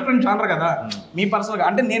డిఫరెంట్ జానర్ కదా. మీ పర్సనల్గా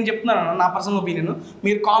అంటే నేను చెప్తున్నాను నా పర్సనల్ ఒపీనియన్.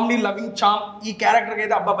 మీరు కామెడీ, లవింగ్, చామ్ ఈ క్యారెక్టర్కి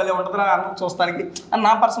అయితే అబ్బా భలే ఉంటుందా అన్న చూస్తానికి అని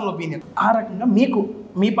నా పర్సనల్ ఒపీనియన్. ఆ రకంగా మీకు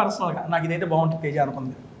మీ పర్సనల్గా నాకు ఇదైతే బాగుంటుంది తేజ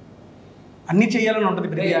అనుకుంది, అన్నీ చేయాలని ఉంటుంది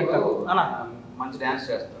ప్రతి యాక్టర్. అన్న మంచి డ్యాన్స్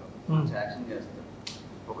చేస్తారు, మంచి యాక్షన్ చేస్తారు.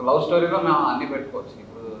 ఒక లవ్ స్టోరీలో మేము అన్నీ పెట్టుకోవచ్చు.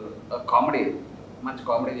 ఇప్పుడు కామెడీ, మంచి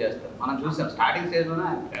కామెడీ చేస్తారు. మనం చూసాం స్టార్టింగ్ స్టేజ్లోనే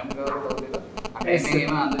అందరూ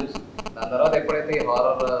చూసాం. దాని తర్వాత ఎప్పుడైతే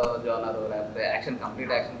హారర్ జోనర్ లేకపోతే యాక్షన్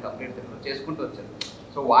కంప్లీట్ చేసుకుంటూ వచ్చారు.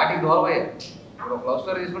 సో వాటికి దూరం అయ్యారు. ఇప్పుడు ఒక లవ్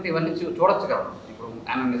స్టోరీ తీసుకుంటే ఇవన్నీ చూడొచ్చు కదా. ఇప్పుడు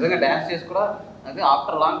ఆయన నిజంగా డ్యాన్స్ చేసి కూడా అది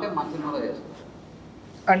ఆఫ్టర్ లాంగ్ టైం మంచి సినిమాలో చేస్తారు.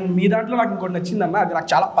 అండ్ మీ దాంట్లో నాకు ఇంకోటి నచ్చిందన్న, అది నాకు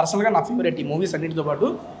చాలా పర్సనల్గా నా ఫేవరెట్ ఈ మూవీస్ అన్నిటితో పాటు.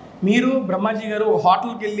 మీరు బ్రహ్మాజీ గారు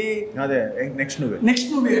హోటల్కి వెళ్ళి అదే నెక్స్ట్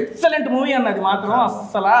మూవీ ఎక్సలెంట్ మూవీ అన్నది మాత్రం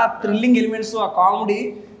అసలు థ్రిల్లింగ్ ఎలిమెంట్స్, ఆ కామెడీ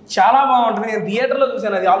చాలా బాగుంటుంది. నేను థియేటర్లో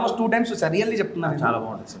చూసాను, అది ఆల్మోస్ట్ 2 times చూసాను. రియల్లీ చెప్తున్నాను, చాలా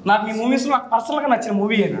బాగుంటుంది. నాకు మీ మూవీస్ నాకు పర్సనల్గా నచ్చిన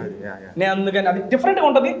మూవీ అది. నేను అందుకని అది డిఫరెంట్గా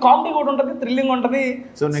ఉంటుంది, కామెడీ కూడా ఉంటుంది, థ్రిల్లింగ్ ఉంటుంది.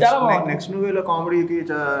 సో నెక్స్ట్ మూవీలో కామెడీకి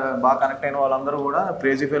బాగా కనెక్ట్ అయిన వాళ్ళందరూ కూడా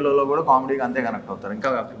క్రేజీ ఫెలోలో కూడా కామెడీకి అంతే కనెక్ట్ అవుతారు. ఇంకా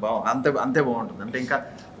అంతే బాగుంటుంది. అంటే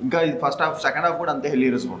ఇంకా ఫస్ట్ హాఫ్, సెకండ్ హాఫ్ కూడా అంతే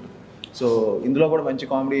హిలీరియస్గా ఉంటుంది. సో ఇందులో కూడా మంచి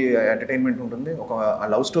కామెడీ ఎంటర్టైన్మెంట్ ఉంటుంది. ఒక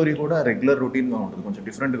లవ్ స్టోరీ కూడా రెగ్యులర్ రొటీన్గా ఉంటుంది, కొంచెం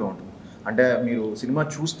డిఫరెంట్గా ఉంటుంది. అంటే మీరు సినిమా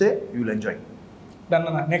చూస్తే you will enjoy. Done.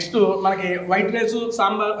 Next మనకి వైట్ రైస్,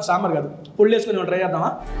 సాంబార్ కాదు పొడి వేసుకొని ట్రై చేద్దామా?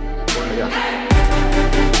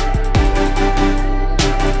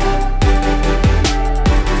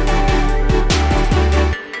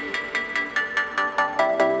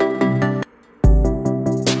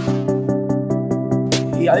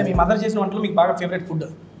 అదే మీ మదర్ చేసిన వంటలు మీకు బాగా ఫేవరెట్ ఫుడ్?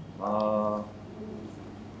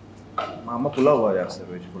 మా అమ్మ పులావ్ బాగా చేస్తారు,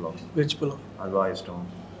 వెజ్ పులావ్ అది బాగా ఇష్టం.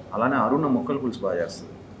 అలానే అరుణ ముక్కల పులుసు బాగా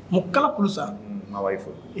చేస్తుంది. ముక్కల పులుసా? మా వైఫ్.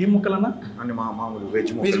 ఏం ముక్కలన్నా? అంటే మామూలు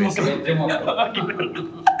వెజ్ ముక్కలు.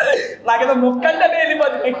 నాకేదో ముక్క అంటే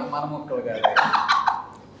వెళ్ళిపోద్ది, మన ముక్కలు కాదు,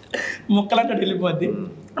 ముక్కలు అంటే వెళ్ళిపోద్ది.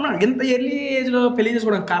 అన్న ఎంత ఎర్లీ ఏజ్ లో పెళ్లి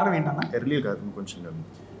చేసుకోవడానికి కారణం ఏంటన్నా? ఎర్లీ కాదు, కొంచెం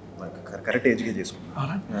కరెక్ట్ ఏజ్గా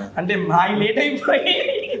చేసుకున్నాం. అంటే మా లేట్ అయిపోయి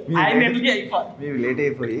ఆయన ఎర్లీ మేము లేట్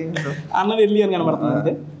అయిపోయి అన్నది ఎర్లీ అని కనబడుతుంది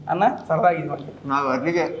అంతే. అన్న సరదాగా ఇది నాకు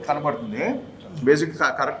ఎర్లీగా కనపడుతుంది. బేసిక్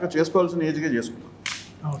కరెక్ట్గా చేసుకోవాల్సిన ఏజ్గా చేసుకున్నాం.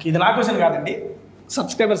 ఓకే, ఇది నా క్వశ్చన్ కాదండి,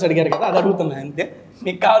 సబ్స్క్రైబర్స్ అడిగారు కదా, అది అడుగుతున్నాను అంతే.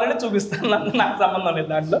 మీకు కావాలంటే చూపిస్తాను, నాకు సంబంధం లేదు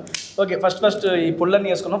దాంట్లో. ఓకే, ఫస్ట్ ఈ పుల్లన్నీ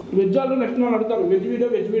వేసుకున్నాం. వెజ్ వాళ్ళు నెక్స్ట్ వాళ్ళు అడుగుతారు వెజ్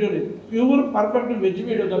వీడియో లేదు, pure perfect veg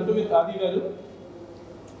video that with ఆది గారు.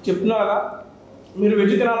 చెప్తున్నా కదా, మీరు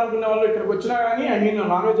వెజ్ తినాలనుకునే వాళ్ళు ఇక్కడికి వచ్చినా కానీ ఐ మీన్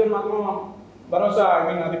నాన్ వెజ్ అని మాత్రం భరోసా, ఐ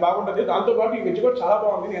మీన్ అది బాగుంటుంది. దాంతోపాటు ఈ వెజ్ కూడా చాలా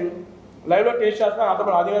బాగుంది. నేను లైవ్లో టేస్ట్ చేస్తాను,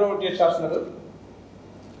 దాంతోపాటు ఆది గారు టేస్ట్ చేస్తున్నారు.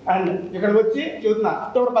 అండ్ ఇక్కడికి వచ్చి చెబుతున్నా,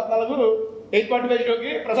 అక్టోబర్ 14 8:45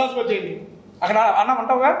 షోకి ప్రసాద్కి వచ్చేయండి. అక్కడ అన్న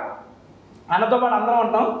ఉంటావుగా, అన్నతో పాటు అందరం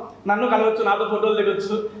ఉంటాం, నన్ను కలవచ్చు, నాతో ఫోటోలు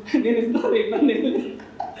దిగొచ్చు. నేను ఇస్తాను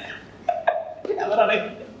ఎవరు అడగ,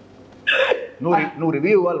 నువ్వు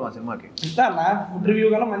రివ్యూ ఇవ్వాలి మా సినిమాకి. ఇస్తా అన్న, ఫుడ్ రివ్యూ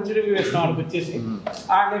కన్నా మంచి రివ్యూ ఇస్తాం అక్కడికి వచ్చేసి.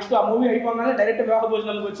 నెక్స్ట్ ఆ మూవీ అయిపోగానే డైరెక్ట్ వివాహ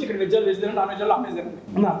భోజనాలకు వచ్చి ఇక్కడ వెజ్ వెజ్ తినండి, నాన్ వెజ్ నాన్ వెజ్ తినండి.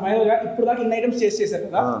 అన్న ఫైనల్గా ఇప్పుడు దాకా ఇన్ని ఐటమ్స్ టేస్ట్ చేశారు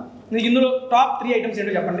కదా, మీకు ఇందులో టాప్ 3 ఐటమ్స్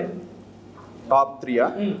ఏంటో చెప్పండి. టాప్ 3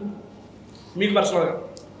 మీకు పర్సనల్గా?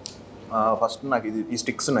 ఫస్ట్ నాకు ఈ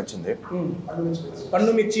స్టిక్స్ నచ్చింది.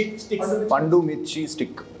 పండు మిర్చి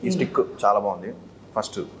స్టిక్. ఈ స్టిక్ చాలా బాగుంది.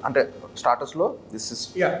 ఫస్ట్ అంటే స్టార్టర్స్లో this is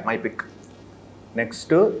my pick.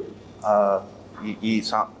 Next ఈ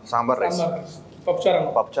సాంబార్ రైస్,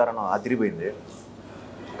 పప్పుచారం అదిరిపోయింది.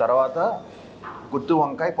 తర్వాత గుత్తి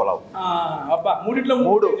వంకాయ pulao.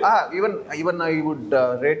 Even I would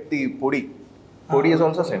rate the పొడి ఇస్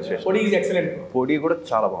ఆల్సో సెన్సేషన్. పొడి ఇస్ ఎక్సలెంట్. పొడి కూడా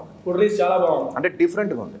చాలా బాగుంది. పొడి చాలా బాగుంది, అంటే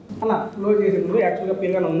డిఫరెంట్గా ఉంది. అన్న ఫ్లో చేసే ముందు యాక్చువల్గా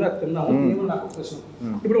పిల్లగా ఉంది, అది తిన్నాము. నేను నాకు ప్రశ్న,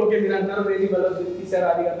 ఇప్పుడు ఓకే మీరు అంటున్నారు CrazyFellow తీసారు,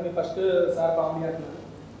 అది కాదు మీరు ఫస్ట్ సార్ కామెడీ అంటున్నారు.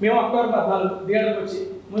 మేము అక్టోబర్ 14 థియేటర్కి వచ్చి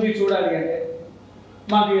మూవీ చూడాలి అంటే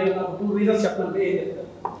మాకు 2 రీజన్స్ చెప్పండి, ఏం చెప్తారు?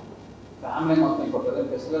 ఫ్యామిలీ మొత్తం ఇప్పుడు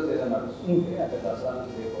ఫెస్టివల్ సీజన్ నడుస్తుంది, అంటే దసరా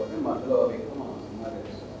నుంచి అయిపోతే మధ్యలో ఎక్కువ మనం సినిమా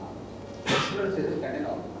చేస్తున్నాం. ఫెస్టివల్ సీజన్ కంటిన్యూ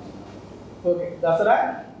అవుతుంది. ఓకే, దసరా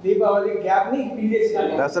దీపావళి గ్యాప్ ని ఫీల్ చేసి,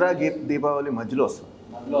 దసరా దీపావళి మధ్యలో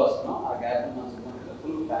వస్తున్నాం. ఆ గ్యాప్ మన సినిమా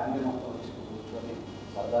ఫుల్ ఫ్యామిలీ మొత్తం వచ్చి కూర్చొని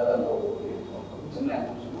సరదాగా చిన్న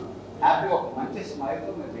ఎమోషన్ హ్యాపీగా ఒక మంచి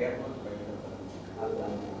స్మైల్తో మీరు థియేటర్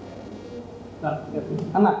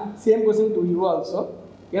అన్న same question to you also.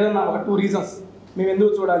 ఏదన్నా ఒక 2 రీజన్స్ మేము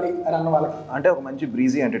ఎందుకు చూడాలి అని అన్న వాళ్ళకి? అంటే ఒక మంచి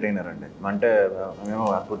బ్రీజీ ఎంటర్టైనర్ అండి. అంటే మేము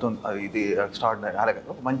అద్భుతం ఇది స్టార్ట్ అలాగే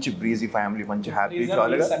ఒక మంచి బ్రీజీ ఫ్యామిలీ, మంచి హ్యాపీ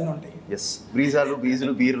జాలీగా. ఎస్, బ్రీజాలు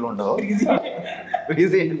బీజులు బీర్లు ఉండవు,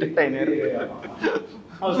 బ్రీజీ ఎంటర్టైనర్.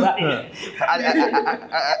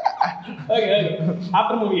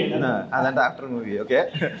 అదంటే ఆఫ్టర్ మూవీ. ఓకే,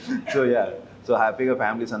 సో హ్యాపీగా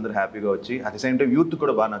ఫ్యామిలీస్ అందరూ హ్యాపీగా వచ్చి at the same time youth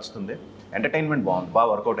కూడా బాగా నచ్చుతుంది. ఎంటర్టైన్మెంట్ బాగుంది, బాగా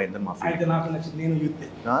వర్కౌట్ అయిందని మా ఫీల్. నాకు నచ్చింది. నేను యూత్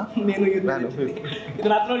ఇది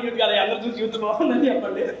నాతో యూత్ కాదు, అందరూ చూసి యూత్ బాగుందని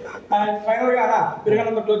చెప్పండి. అండ్ ఫైనల్గా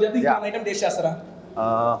పెరుగన్నం క్లోజ్ చేస్తే ఇంకా ఐటమ్ టేస్ట్ చేస్తారా?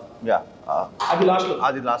 అది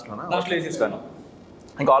లాస్ట్లో వేసేస్తాను.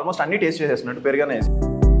 ఇంకా ఆల్మోస్ట్ అన్ని టేస్ట్ చేసేస్తున్నట్టు పెరుగనే.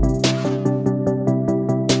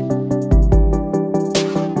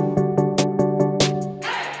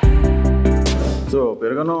 సో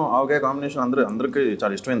పెరుగను ఆవకాయ కాంబినేషన్ అందరికీ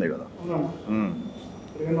చాలా ఇష్టమైంది కదా.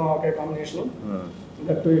 పెరుగను ఆవకాయ కాంబినేషన్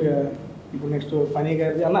దట్టు. ఇక ఇప్పుడు నెక్స్ట్ ఫనీ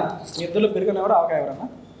గారి అన్న, మీ ఇద్దరు పెరుగను ఎవరు ఆవకాయ ఎవరన్నా?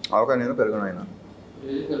 ఆవకాయ నేను, పెరుగను ఆయన.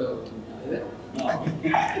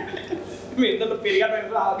 మీ ఇద్దరు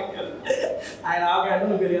పెరిగాడు ఆవకాయ, ఆయన ఆవకాయ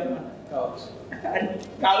నువ్వు పెరిగాను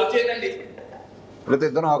కావచ్చు ఏంటండి? ప్రతి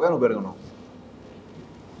ఇద్దరు ఆవకాయ, నువ్వు పెరుగను.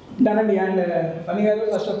 అండి. అండ్ ఫనీ గారు,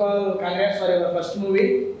 first of all congrats for your first movie.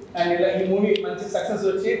 And ఇలా ఈ మూవీ మంచి సక్సెస్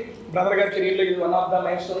వచ్చి బ్రదర్ గారి కెరీర్లో ఇది వన్ ఆఫ్ ద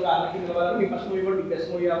మైల్ స్టోన్గా అందరికీ నిలవాలని, మీ ఫస్ట్ మూవీ కూడా మీ బెస్ట్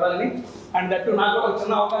మూవీ అవ్వాలని. అండ్ దట్టు నాకు ఒక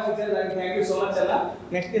చిన్న అవకాశం ఇచ్చారు, దానికి థ్యాంక్ యూ సో మచ్ అన్న.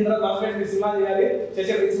 నెక్స్ట్ ఇందులో కాన్ఫిడెంట్ మీ సినిమా చేయాలి,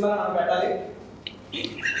 చేసే మీ సినిమా మనం పెట్టాలి.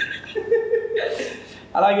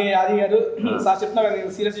 అలాగే ఆది గారు, సార్ చెప్తున్నా కదా,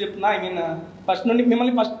 నేను సీరియస్గా చెప్తున్నా. ఐ మీన్ ఫస్ట్ నుండి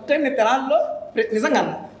మిమ్మల్ని ఫస్ట్ టైం నేను తెనాల్లో నిజంగా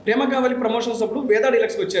ప్రేమ కావాలి ప్రమోషన్స్ అప్పుడు వేదా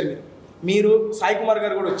డీలక్స్కి వచ్చారు మీరు సాయి కుమార్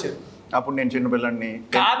గారు కూడా వచ్చారు. అప్పుడు నేను చిన్న పిల్లని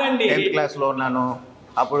కాదండి, 10th క్లాస్లో ఉన్నాను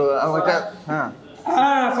అప్పుడు.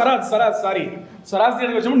 స్వరాజ్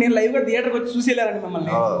థియేటర్కి వచ్చినప్పుడు నేను లైవ్గా థియేటర్కి వచ్చి చూసి వెళ్ళారండి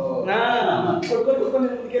మిమ్మల్ని.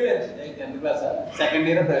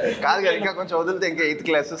 కాదు కదా, ఇంకా కొంచెం వదిలితే ఇంకా 8th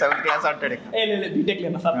క్లాస్ 7th క్లాస్ అంటాడు. బీటెక్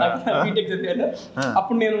లేదు సార్, బీటెక్ చదివాను.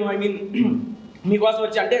 అప్పుడు నేను ఐ మీన్ మీకోసం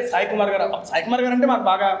వచ్చి, అంటే సాయి కుమార్ గారు అంటే మాకు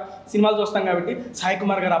బాగా సినిమాలు చూస్తాం కాబట్టి సాయి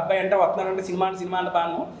కుమార్ గారు అబ్బాయి అంటే వస్తున్నానంటే సినిమా అంటే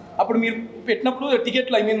బాగా అప్పుడు మీరు పెట్టినప్పుడు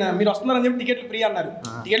టికెట్లు ఐ మీన్ మీరు వస్తున్నారని చెప్పి టికెట్లు ఫ్రీ అన్నారు.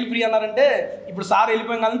 టికెట్లు ఫ్రీ అన్నారంటే ఇప్పుడు సార్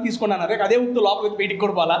వెళ్ళిపోయాం కానీ తీసుకుని అన్నారు. అదే ఊరితో లోపలికి బయటికి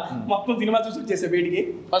కూడా పోవాలా, మొత్తం సినిమా చూసి వచ్చేసా బయటికి.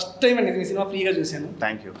 ఫస్ట్ టైం అండి మీ సినిమా ఫ్రీగా చూశాను.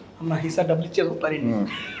 థ్యాంక్ యూ అన్న ఈసారి డబ్బులు ఇచ్చేది వస్తారండి.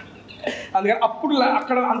 అందుకని అప్పుడు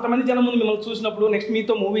అక్కడ అంతమంది జనం ముందు మిమ్మల్ని చూసినప్పుడు నెక్స్ట్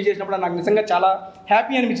మీతో మూవీ చేసినప్పుడు నాకు నిజంగా చాలా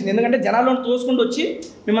హ్యాపీ అనిపించింది. ఎందుకంటే జనాలను తోసుకుంటూ వచ్చి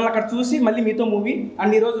మిమ్మల్ని అక్కడ చూసి మళ్ళీ మీతో మూవీ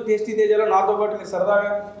అండ్ ఈరోజు టేస్టీ తేజలో నాతో పాటు మీరు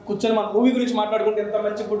సరదాగా కూర్చొని మన మూవీ గురించి మాట్లాడుకుంటే ఎంత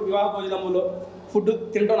మంచి ఫుడ్ వివాహ భోజనంలో ఫుడ్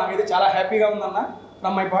తింటాం నాకైతే చాలా హ్యాపీగా ఉందన్న.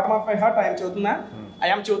 From my bottom of my heart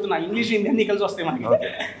I'm చెబుతున్నా ఇంగ్లీష్ హిందీ అన్ని కలిసి వస్తాయి మనకి.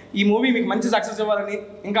 ఈ మూవీ మీకు మంచి సక్సెస్ ఇవ్వాలని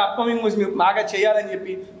ఇంకా అప్కమింగ్ మూవీస్ మీకు బాగా చేయాలని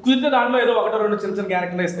చెప్పి కుదిరితే దాంట్లో ఏదో 1-2 చిన్న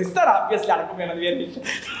క్యారెక్టర్లు ఇస్తారు. ఆబ్వియస్లీ అడగపోయినది వేరే విషయం.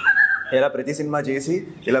 ఇలా ప్రతి సినిమా చేసి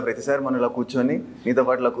ఇలా ప్రతిసారి మనం ఇలా కూర్చొని మీతో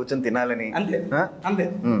పాటు ఇలా కూర్చొని తినాలని అంతే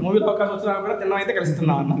మూవీలో అవకాశం వచ్చినా కూడా తిన్నాం అయితే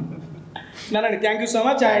కలుస్తున్నాం అన్న. నానండి thank you so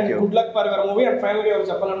much and good luck for your movie and ఫైనల్గా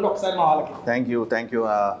చెప్పాలంటే ఒకసారి మా వాళ్ళకి thank you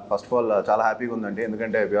first of all చాలా హ్యాపీగా ఉందండి.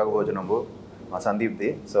 ఎందుకంటే వివాహ భోజనంబు మా సందీప్ది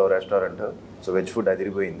రెస్టారెంట్ వెజ్ ఫుడ్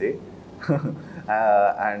అదిరిపోయింది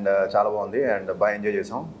అండ్ చాలా బాగుంది అండ్ బాగా ఎంజాయ్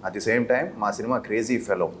చేసాం. అట్ ది సేమ్ టైం మా cinema crazy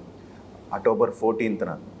fellow October 14th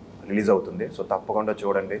release అవుతుంది. సో తప్పకుండా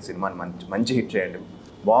చూడండి, సినిమాని మంచి హిట్ చేయండి.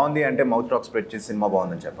 బాగుంది అంటే మౌత్ టాక్ స్ప్రెడ్ చేసి సినిమా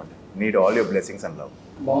బాగుందని చెప్పండి. Need all your blessings and love.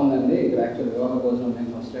 బాగుందండి. ఇక్కడ యాక్చువల్ వివాహ కోసం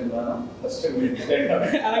నేను ఫస్ట్ టైం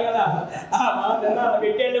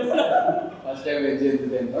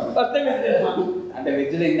అంటే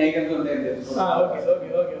వెజ్లో ఎన్ని ఐటమ్స్ ఉంటాయని తెలుసు.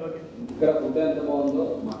 ఇక్కడ ఫుడ్ ఎంత బాగుందో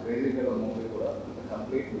మా క్రేజీ ఫెలో మూవీ కూడా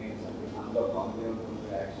కంప్లీట్ మీల్స్ అండి. అందులో కామెడీ ఉంటుంది,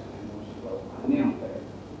 యాక్షన్, ఎమోషన్ అన్నీ ఉంటాయి.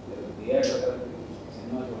 థియేటర్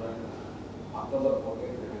సినిమా చూడండి. అక్టోబర్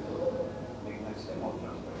 14 మీకు నచ్చితే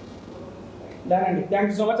దానండి థ్యాంక్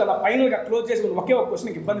యూ సో మచ్. అలా ఫైనల్గా క్లోజ్ చేసుకుని ఒకే ఒక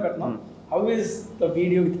క్వశ్చన్కి ఇబ్బంది పెడుతున్నాం. How is the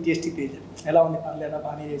video with tasty Teja? ఎలా ఉంది? పర్లేదా?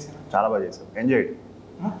 బాగానే చేశాను. చాలా బాగా చేశాను. Enjoyed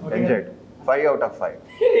 5 out of 5.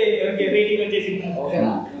 Okay rating వచ్చేసి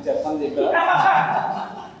ఓకేనా? చెప్పండి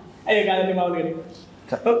అయ్యే కాదండి మామూలుగా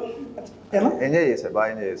ఎంజాయ్ చేశారు, బాగా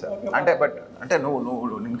ఎంజాయ్ చేశారు. అంటే నువ్వు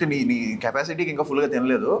ఇంకా నీ కెపాసిటీకి ఇంకా ఫుల్గా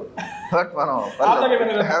తినలేదు. బట్ మనం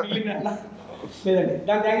లేదండి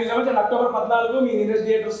దాని thank you so much. And October 14 me nearest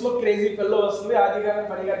థియేటర్స్లో క్రేజీ ఫెల్లో వస్తుంది. ఆది గారి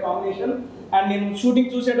పని గారి కాంబినేషన్. అండ్ నేను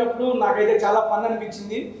షూటింగ్ చూసేటప్పుడు నాకైతే చాలా ఫన్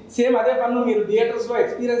అనిపించింది. సేమ్ అదే ఫన్ మీరు థియేటర్స్లో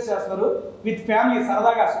ఎక్స్పీరియన్స్ చేస్తున్నారు విత్ ఫ్యామిలీ.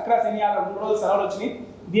 సరదాగా శుక్ర శని 2 రోజులు సెలవులు వచ్చినాయి.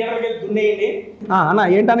 థియేటర్కి వెళ్ళి దున్నేయండి. అన్న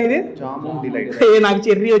ఏంటనేది? నాకు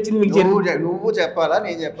చెర్రీ వచ్చింది. మీకు చెర్రీ నువ్వు చెప్పాలా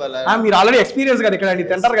నేను చెప్పాలా? మీరు ఆల్రెడీ ఎక్స్పీరియన్స్ కదా ఇక్కడ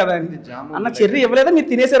తింటారు కదా. అన్న చెర్రీ ఇవ్వలేదా? మీరు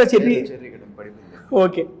తినేసారా చెర్రీ?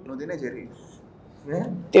 ఓకే నువ్వు తినే చెర్రీ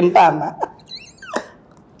తింటా అన్న.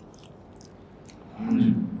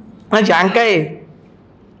 జాంకాయ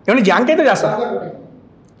ఏమన్నా జాంకాయతో చేస్తారు?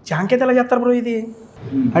 జాంకాయతో ఎలా చేస్తారు బ్రో ఇది?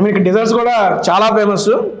 ఐ మీన్ ఇక్కడ డిజర్ట్స్ కూడా చాలా ఫేమస్.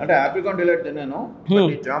 అంటే ఆప్రికాన్ డిలైట్ తిన్నాను,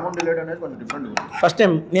 జామున్ డిలైట్ అనేది కొంచెం డిఫరెంట్. ఫస్ట్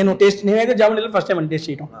టైం నేనైతే జామున్ డిలైట్ ఫస్ట్ టైం అని టేస్ట్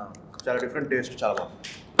చేయడం. చాలా డిఫరెంట్ టేస్ట్, చాలా బాగుంది.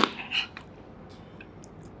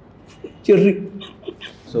 చెర్రీ.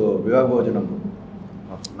 సో వివాహ భోజనం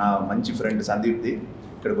నా మంచి ఫ్రెండ్ సందీప్ది.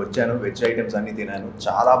 ఇక్కడికి వచ్చాను, వెజ్ ఐటమ్స్ అన్నీ తినాను,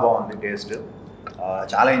 చాలా బాగుంది టేస్ట్,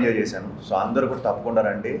 చాలా ఎంజాయ్ చేశాను. సో అందరూ కూడా తప్పకుండా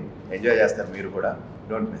రండి, ఎంజాయ్ చేస్తారు మీరు కూడా,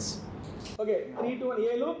 డోంట్ మిస్. ఓకే 3, 2, 1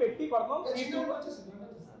 ఏలు పెట్టి కొడతాం. 3, 2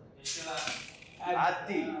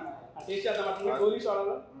 ఆది టేస్ట్ చేద్దాం. గోలీ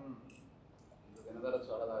సోడాలో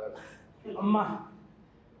అమ్మా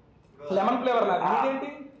లెమన్ ఫ్లేవర్ నాది. నీదేంటి?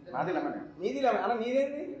 నాది లెమన్. నీది లెమన్ అన్న.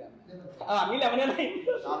 నీదేంటి? అన్నీ లెమనే.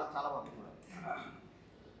 చాలా బాగుంది.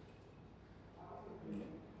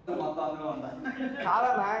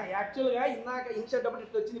 కాదన్నా యాక్చువల్గా ఇందాక ఇన్షర్ట్ డబ్బులు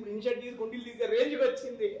ఇట్లా వచ్చింది. ఇప్పుడు ఇన్షర్ట్ తీసి గుండీలు తీసే రేంజ్కి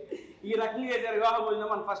వచ్చింది. ఈ రకంగా చేశారు వివాహ భోజనం.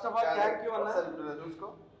 మన first of all thank you అన్న. చూసుకో.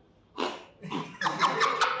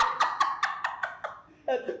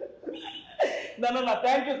 దానన్న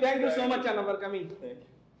థ్యాంక్ యూ సో మచ్ అన్న for coming.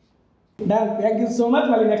 Thank you so much.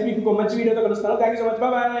 మళ్ళీ నెక్స్ట్ వీక్ ఇంకో మంచి వీడియోతో కలుస్తాను. Thank you so much.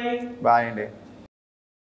 Bye bye అండి.